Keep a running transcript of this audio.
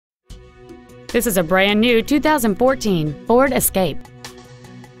This is a brand new 2014 Ford Escape.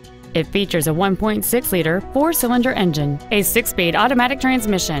 It features a 1.6-liter four-cylinder engine, a 6-speed automatic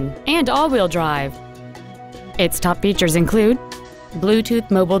transmission, and all-wheel drive. Its top features include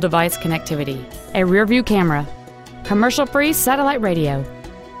Bluetooth mobile device connectivity, a rear-view camera, commercial-free satellite radio,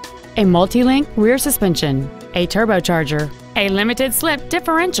 a multi-link rear suspension, a turbocharger, a limited-slip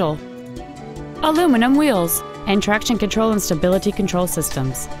differential, aluminum wheels, and traction control and stability control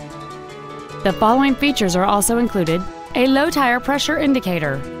systems. The following features are also included: a low tire pressure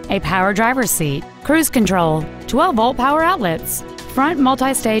indicator, a power driver's seat, cruise control, 12-volt power outlets, front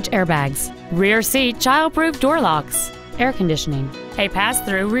multi-stage airbags, rear seat child-proof door locks, air conditioning, a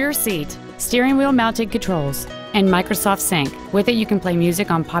pass-through rear seat, steering wheel mounted controls, and Microsoft Sync. With it, you can play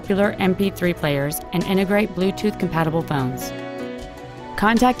music on popular MP3 players and integrate Bluetooth compatible phones.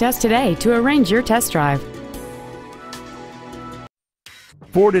 Contact us today to arrange your test drive.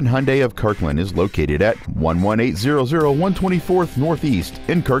 Ford and Hyundai of Kirkland is located at 11800 124th Northeast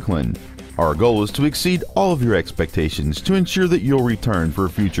in Kirkland. Our goal is to exceed all of your expectations to ensure that you'll return for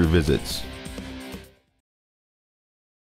future visits.